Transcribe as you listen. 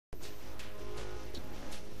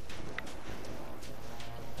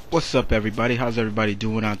What's up, everybody? How's everybody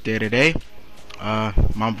doing out there today?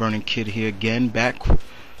 Mount Vernon Kid here again, back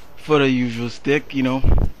for the usual stick,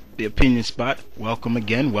 the opinion spot. Welcome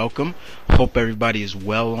again, welcome. Hope everybody is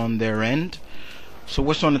well on their end. So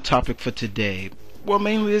what's on the topic for today? Well,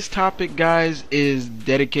 mainly this topic, guys, is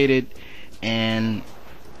dedicated and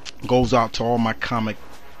goes out to all my comic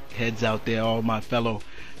heads out there, all my fellow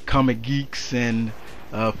comic geeks and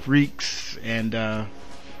freaks and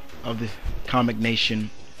of the comic nation.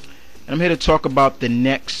 And I'm here to talk about the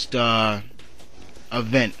next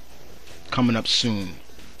event coming up soon.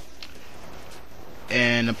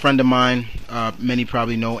 And a friend of mine, many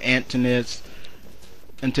probably know, Antonetti's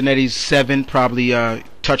 7 probably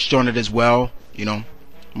touched on it as well.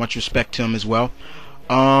 Much respect to him as well.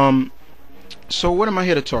 So what am I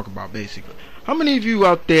here to talk about, basically? How many of you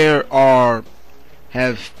out there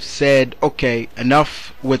have said, okay,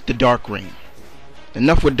 enough with the Dark Reign?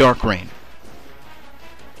 Enough with Dark Reign.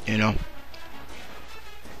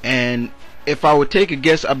 And if I would take a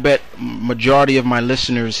guess, I bet majority of my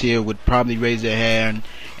listeners here would probably raise their hand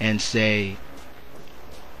and say,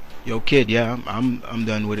 "Yo, kid, yeah, I'm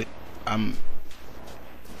done with it." How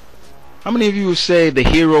many of you would say the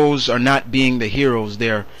heroes are not being the heroes?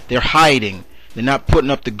 They're hiding. They're not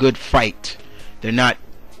putting up the good fight. They're not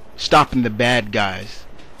stopping the bad guys.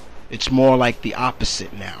 It's more like the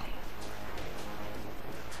opposite now.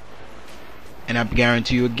 And I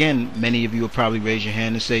guarantee you again, many of you will probably raise your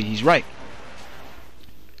hand and say he's right.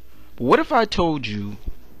 But what if I told you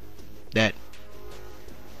that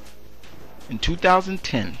in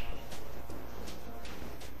 2010,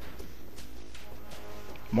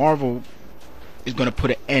 Marvel is going to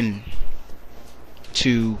put an end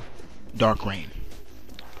to Dark Reign?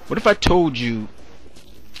 What if I told you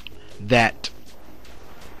that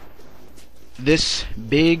this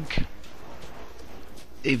big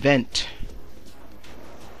event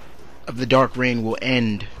of the Dark Reign will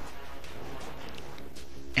end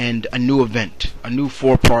and a new event, a new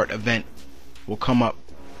 4-part event will come up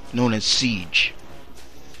known as Siege?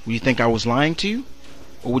 Would you think I was lying to you,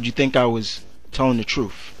 or would you think I was telling the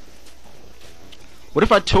truth? What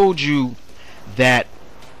if I told you that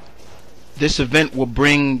this event will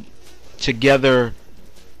bring together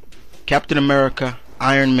Captain America,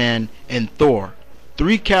 Iron Man, and Thor,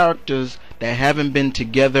 3 characters that haven't been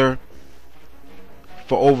together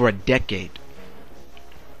for over a decade?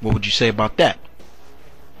 What would you say about that?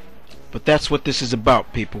 But that's what this is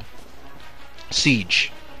about, people.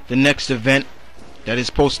 Siege, the next event that is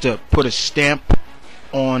supposed to put a stamp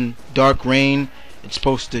on Dark Reign. It's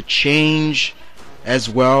supposed to change as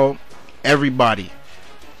well everybody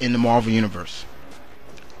in the Marvel Universe.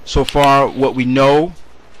 So far, what we know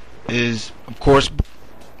is, of course,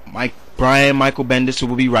 Michael Bendis, who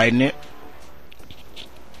will be writing it.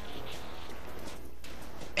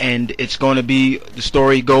 And it's going to be, the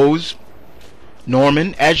story goes,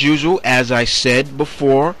 Norman, as usual, as I said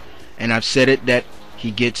before, and I've said it, that he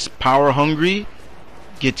gets power hungry,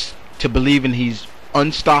 gets to believing he's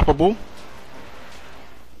unstoppable.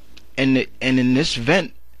 And in this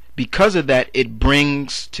event, because of that, it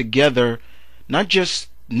brings together not just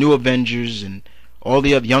New Avengers and all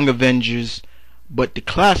the other Young Avengers, but the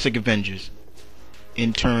classic Avengers,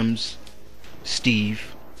 in terms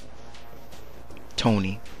Steve,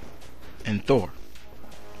 Tony, and Thor.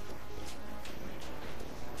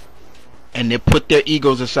 And they put their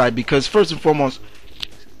egos aside, because first and foremost,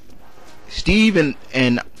 Steve and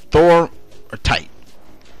Thor are tight,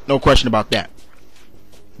 no question about that.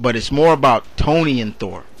 But it's more about Tony and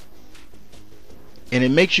Thor. And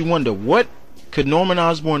it makes you wonder, what could Norman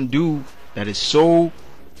Osborn do that is so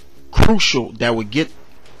crucial that would get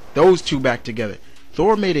those two back together?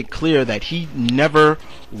 Thor made it clear that he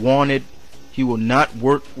will not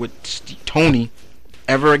work with Tony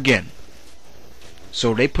ever again.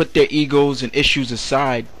 So they put their egos and issues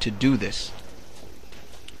aside to do this.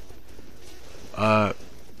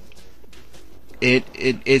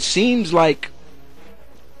 It seems like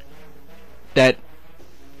that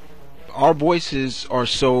our voices are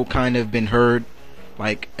so kind of been heard,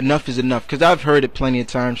 like enough is enough, because I've heard it plenty of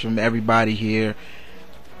times from everybody here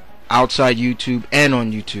outside YouTube and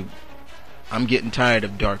on YouTube. I'm getting tired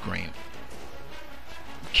of Dark Reign.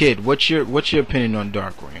 Kid, what's your opinion on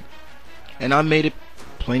Dark Reign? And I made it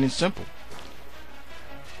plain and simple.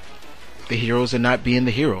 The heroes are not being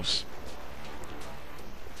the heroes.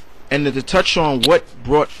 And to touch on what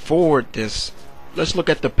brought forward this, let's look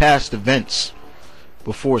at the past events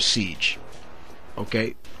before Siege.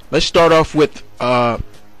 Okay, let's start off with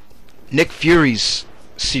Nick Fury's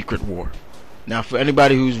Secret War. Now, for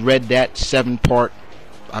anybody who's read that 7-part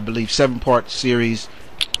series,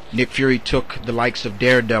 Nick Fury took the likes of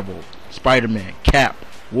Daredevil, Spider-Man, Cap,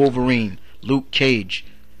 Wolverine, Luke Cage,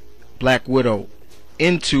 Black Widow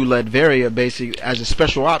into Latveria basically as a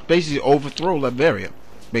special op, basically overthrow Latveria,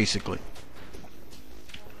 basically.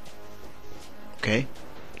 Okay?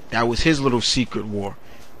 That was his little secret war,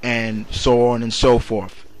 and so on and so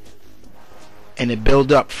forth. And it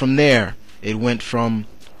built up from there. It went from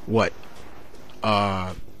what?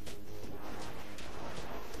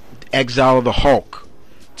 Exile of the Hulk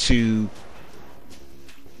to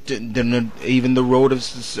even the road of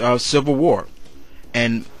Civil War.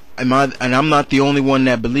 And I'm not the only one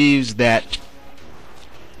that believes that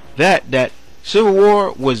Civil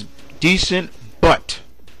War was decent, but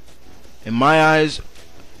in my eyes,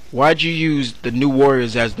 why'd you use the New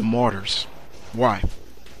Warriors as the martyrs? Why?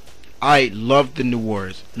 I loved the New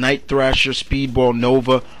Warriors. Night Thrasher, Speedball,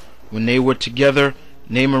 Nova, when they were together,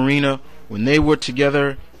 Namorina, when they were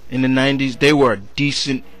together in the 90s, they were a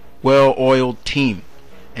decent, well-oiled team.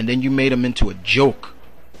 And then you made them into a joke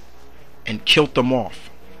and killed them off.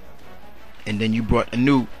 And then you brought the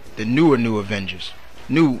newer Avengers,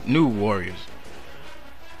 new Warriors.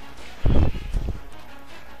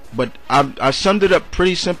 But I summed it up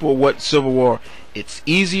pretty simple. What Civil War? It's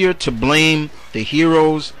easier to blame the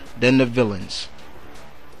heroes than the villains.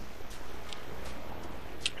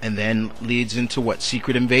 And then leads into what?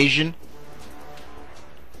 Secret Invasion.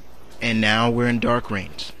 And now we're in Dark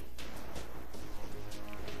Reigns.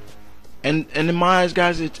 And in my eyes,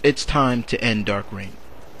 guys, it's time to end Dark Reign.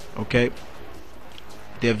 Okay?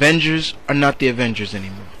 The Avengers are not the Avengers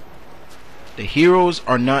anymore. The heroes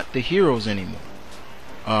are not the heroes anymore.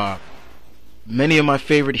 Many of my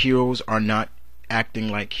favorite heroes are not acting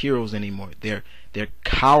like heroes anymore. They're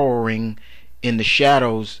cowering in the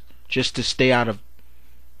shadows just to stay out of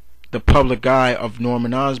the public eye of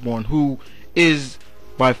Norman Osborn, who is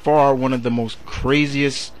by far one of the most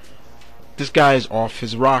craziest. This guy is off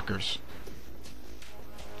his rockers.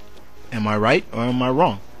 Am I right or am I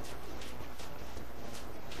wrong?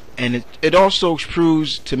 And it also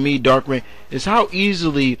proves to me, Dark Reign, is how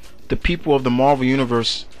easily the people of the Marvel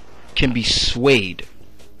Universe can be swayed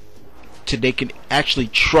to they can actually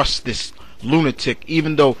trust this lunatic,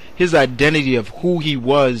 even though his identity of who he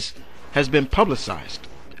was has been publicized.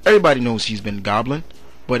 Everybody knows he's been Goblin,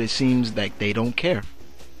 but it seems like they don't care.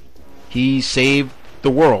 He saved the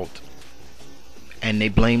world, and they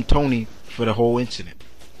blame Tony for the whole incident.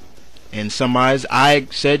 In some eyes, I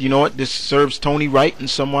said, you know what, this serves Tony right in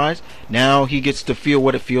some eyes. Now he gets to feel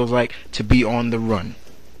what it feels like to be on the run,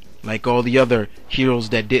 like all the other heroes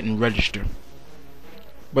that didn't register.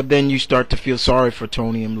 But then you start to feel sorry for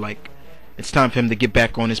Tony, and like, it's time for him to get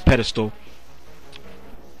back on his pedestal.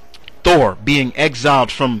 Thor being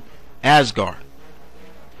exiled from Asgard.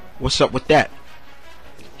 What's up with that?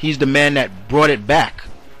 He's the man that brought it back.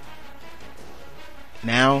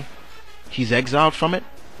 Now he's exiled from it?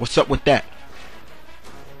 What's up with that?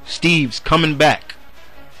 Steve's coming back.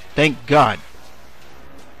 Thank God.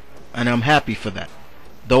 And I'm happy for that.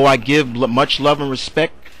 Though I give much love and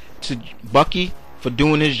respect to Bucky for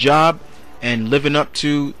doing his job and living up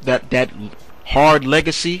to that hard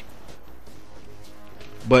legacy.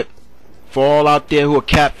 But for all out there who are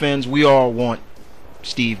Cap fans, we all want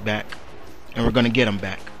Steve back. And we're going to get him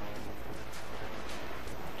back.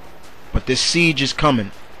 But this siege is coming.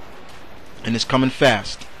 And it's coming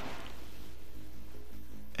fast.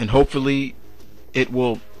 And hopefully it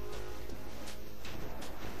will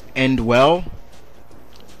end well.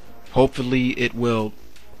 Hopefully it will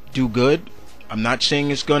do good. I'm not saying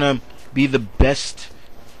it's gonna be the best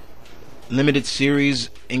limited series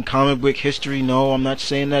in comic book history. No, I'm not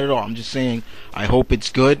saying that at all. I'm just saying I hope it's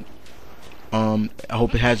good. I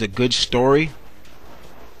hope it has a good story.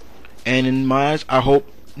 And in my eyes, I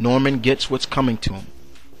hope Norman gets what's coming to him.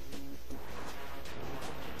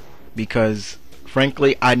 Because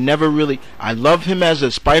frankly, I love him as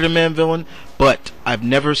a Spider-Man villain, but I've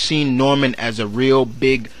never seen Norman as a real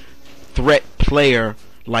big threat player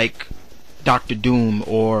like Doctor Doom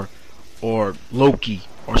or Loki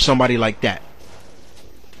or somebody like that.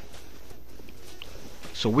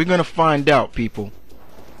 So we're gonna find out, people,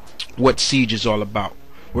 what Siege is all about.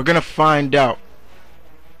 We're gonna find out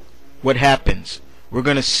what happens. We're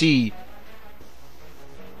gonna see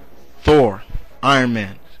Thor, Iron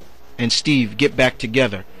Man, and Steve get back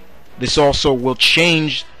together. This also will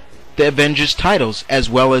change the Avengers titles as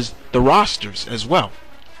well as the rosters as well.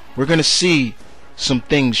 We're gonna see some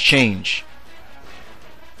things change.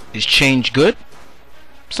 Is change good?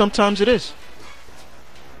 Sometimes it is.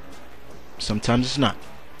 Sometimes it's not.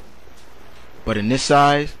 But in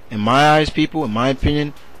my eyes, people, in my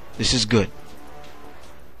opinion, this is good.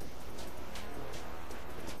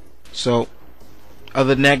 So,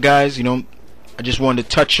 other than that, guys, I just wanted to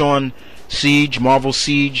touch on Siege, Marvel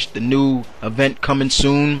Siege, the new event coming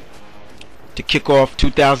soon to kick off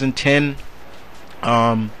 2010.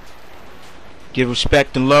 Give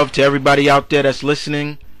respect and love to everybody out there that's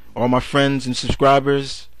listening, all my friends and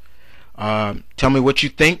subscribers. Tell me what you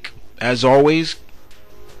think. As always,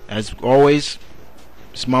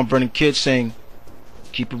 it's Mount Vernon Kid saying,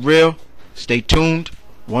 keep it real, stay tuned,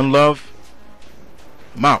 one love,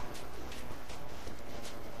 I'm out.